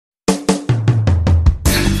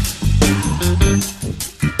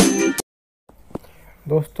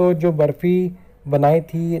दोस्तों जो बर्फ़ी बनाई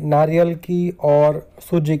थी नारियल की और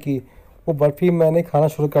सूजी की, वो बर्फ़ी मैंने खाना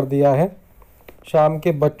शुरू कर दिया है। शाम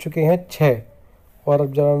के बज चुके हैं 6 और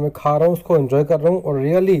अब जब मैं खा रहा हूँ उसको एंजॉय कर रहा हूँ और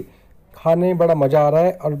रियली खाने में बड़ा मज़ा आ रहा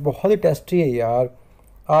है और बहुत ही टेस्टी है यार।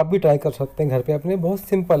 आप भी ट्राई कर सकते हैं घर पे अपने, बहुत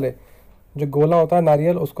सिंपल है। जो गोला होता है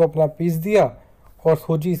नारियल उसको अपना पीस दिया और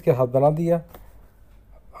सूजी इसके साथ बना दिया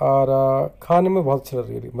और खाने में बहुत अच्छा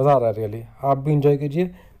रियली मज़ा आ रहा है। रियली आप भी इंजॉय कीजिए,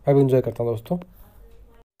 मैं भी इंजॉय करता हूँ दोस्तों।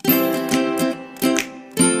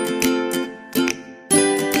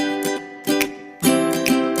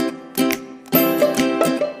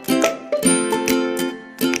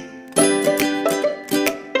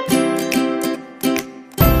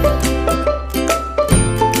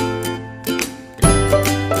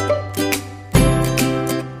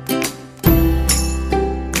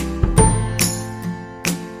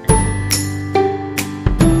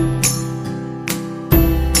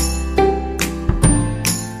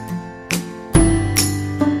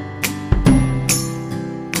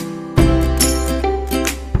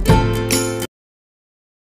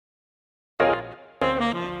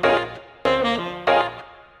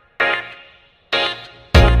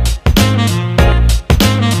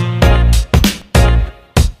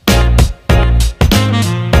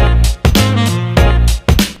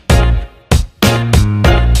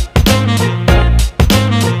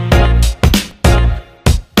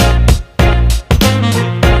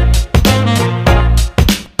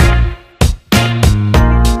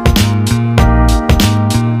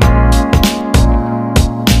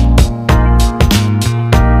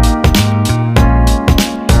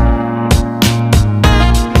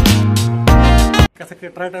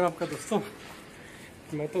 ट्राई टाइम आपका दोस्तों।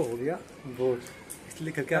 मैं तो हो गया बोर,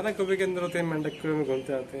 इसलिए करके आना कुएं के अंदर होते हैं, मेंढक कुएं में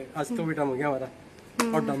घूमते आते हैं। आज तो भी टाइम हो गया हमारा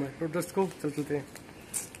और डाम है तो दोस्त को चलते हैं।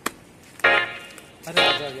 अरे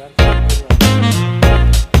यार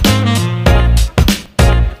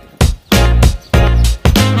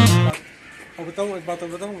अब बताऊँ, एक बात और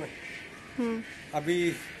बताऊँ मैं। अभी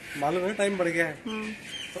मालूम है टाइम बढ़ गया है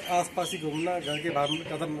तो आसपास ही घूमना, घर के बाहर में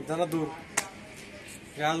ज़्यादा दूर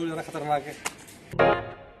जाना खतरनाक है।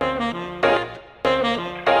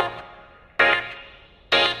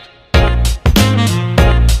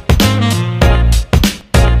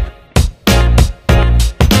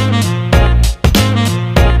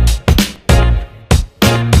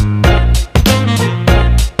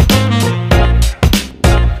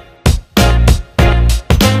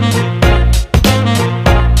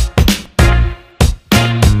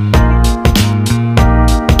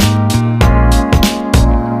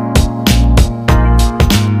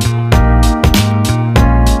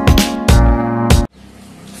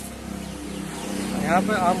 यहाँ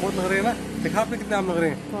पे आम बहुत लग रहे हैं ना, देखा आपने कितने आम लग रहे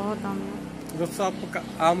हैं? बहुत आम है। दोस्तों आपको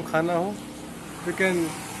आम खाना हो यू कैन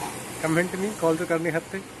कमेंट नहीं, कॉल तो करनी हद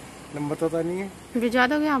तक, नंबर तो पता नहीं है। भिजवा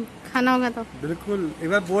दोगे आप खाना होगा तो? बिल्कुल, एक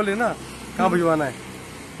बार बोले ना कहाँ भिजवाना है,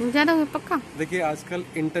 भिजवा दोगे पक्का? देखिए आजकल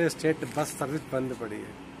इंटर स्टेट बस सर्विस बंद पड़ी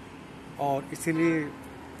है और इसीलिए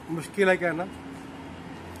मुश्किल है क्या ना,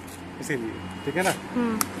 इसीलिए ठीक है ना।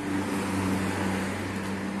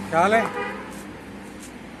 क्या हाल है?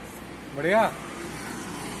 बढ़िया,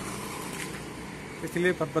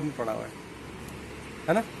 इसलिए बंद पड़ा हुआ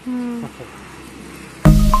है ना।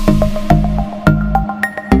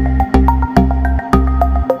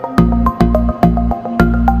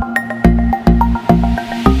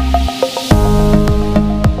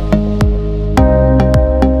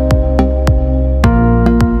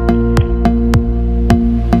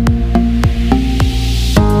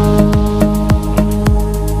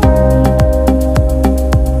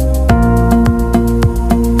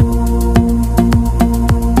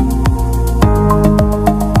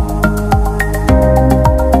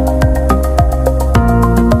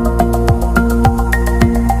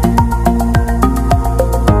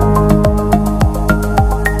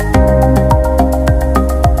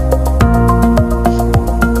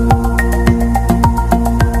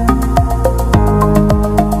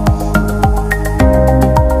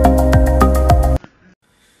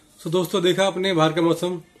 तो दोस्तों देखा आपने बाहर का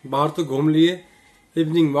मौसम, बाहर तो घूम लिए,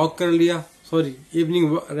 इवनिंग वॉक कर लिया,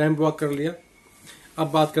 इवनिंग रैंप वॉक कर लिया।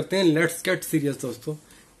 अब बात करते हैं लेट्स गेट सीरियस दोस्तों,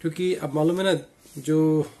 क्योंकि अब मालूम है ना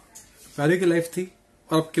जो पहले की लाइफ थी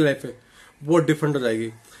और अब की लाइफ है वो डिफरेंट हो जाएगी।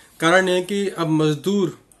 कारण यह है कि अब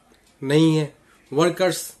मजदूर नहीं है,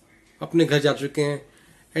 वर्कर्स अपने घर जा चुके हैं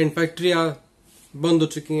एंड फैक्ट्रियाँ बंद हो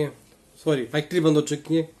चुकी हैं, फैक्ट्री बंद हो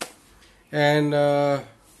चुकी हैं एंड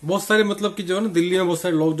बहुत सारे मतलब कि जो है ना दिल्ली में बहुत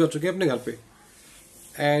सारे लोग जा चुके हैं अपने घर पे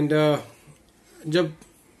एंड जब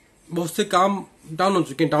बहुत से काम डाउन हो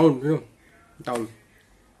चुके हैं, टाउन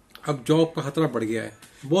अब जॉब का खतरा बढ़ गया है।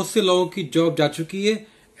 बहुत से लोगों की जॉब जा चुकी है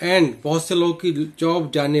एंड बहुत से लोगों की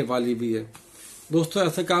जॉब जाने वाली भी है। दोस्तों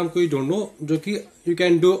ऐसा काम कोई ढूंढो जो कि you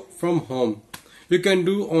can do from home, you can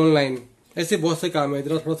do online. ऐसे बहुत से काम है।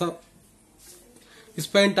 जरा थोड़ा सा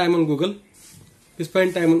spend time on Google,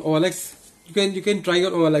 spend time on OLX, you can try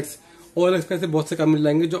on OLX। OLX पे ऐसे बहुत से काम मिल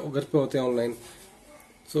जाएंगे जो घर पे होते हैं ऑनलाइन।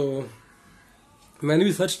 सो मैंने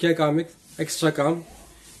भी सर्च किया काम, एक एक्स्ट्रा काम,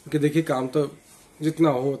 क्योंकि देखिए काम तो जितना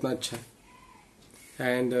हो उतना अच्छा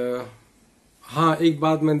है। एंड हाँ, एक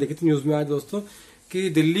बात मैंने देखी थी न्यूज में आज दोस्तों कि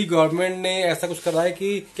दिल्ली गवर्नमेंट ने ऐसा कुछ करा है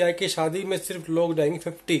कि क्या कि शादी में सिर्फ लोग जाएंगे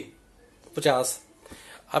 50।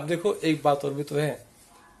 अब देखो एक बात और भी तो है,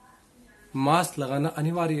 मास्क लगाना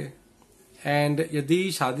अनिवार्य है। एंड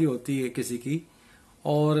यदि शादी होती है किसी की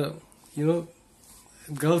और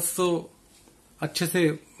गर्ल्स तो अच्छे से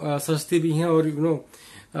सजती भी हैं और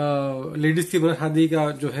लेडीज की बिना शादी का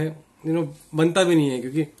जो है बनता भी नहीं है,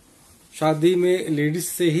 क्योंकि शादी में लेडीज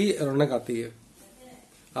से ही रौनक आती है।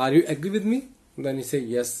 Are you agree with me? Then you से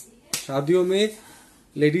यस। शादियों में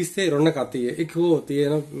लेडीज से रौनक आती है, एक वो होती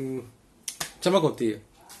है चमक होती है।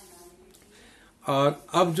 और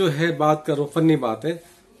अब जो है बात करो, फनी बात है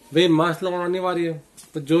भाई, मास्क लगाना अनिवार्य है।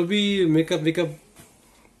 तो जो भी मेकअप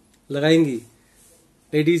लगाएंगी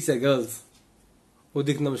लेडीज या गर्ल्स, वो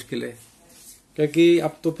दिखना मुश्किल है, क्योंकि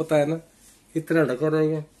अब तो पता है ना इतना ढका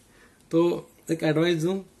रहेंगे। तो एक एडवाइस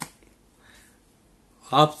दूं,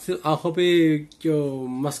 आप सिर्फ आंखों पे जो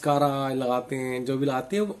मस्कारा लगाते हैं, जो भी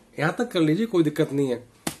लगाते हैं, वो यहां तक कर लीजिए, कोई दिक्कत नहीं है,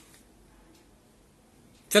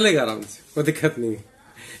 चलेगा आराम से, कोई दिक्कत नहीं है।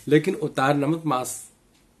 लेकिन उतारना मत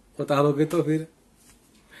मास्क, उतारोगे तो फिर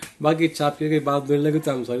बाकी इच्छा आपकी कोई बात बोलने लगे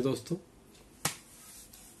तो आई एम सॉरी दोस्तों,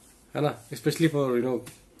 है ना, स्पेशली फॉर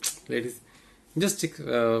लेडीज। जस्ट एक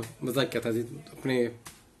मजाक किया था जी अपने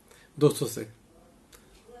दोस्तों से।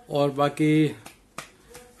 और बाकी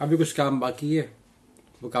अभी कुछ काम बाकी है,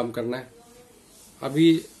 वो काम करना है।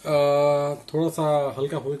 अभी थोड़ा सा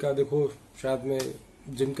हल्का फुल्का देखो, शायद मैं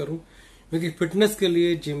जिम करूं, क्योंकि फिटनेस के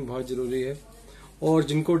लिए जिम बहुत जरूरी है। और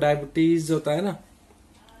जिनको डायबिटीज होता है ना,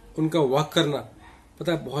 उनका वॉक करना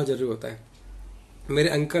पता है बहुत जरूरी होता है। मेरे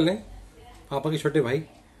अंकल हैं, पापा के छोटे भाई,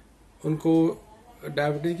 उनको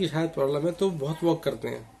डायबिटीज की शायद प्रॉब्लम है, तो बहुत वॉक करते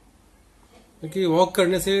हैं, क्योंकि वॉक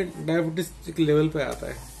करने से डायबिटीज एक लेवल पे आता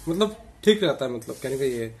है, मतलब ठीक रहता है, मतलब कहने का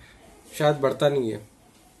ये है, शायद बढ़ता नहीं है।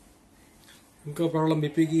 उनका प्रॉब्लम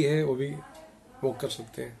बीपी की है, वो भी वॉक कर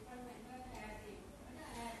सकते हैं।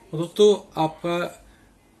 और दोस्तों आपका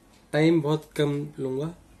टाइम बहुत कम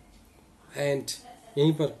लूंगा एंड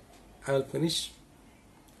यहीं पर I will finish.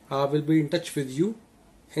 I will be in touch with you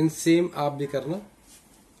and same आप भी करना।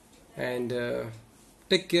 And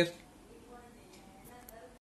take care.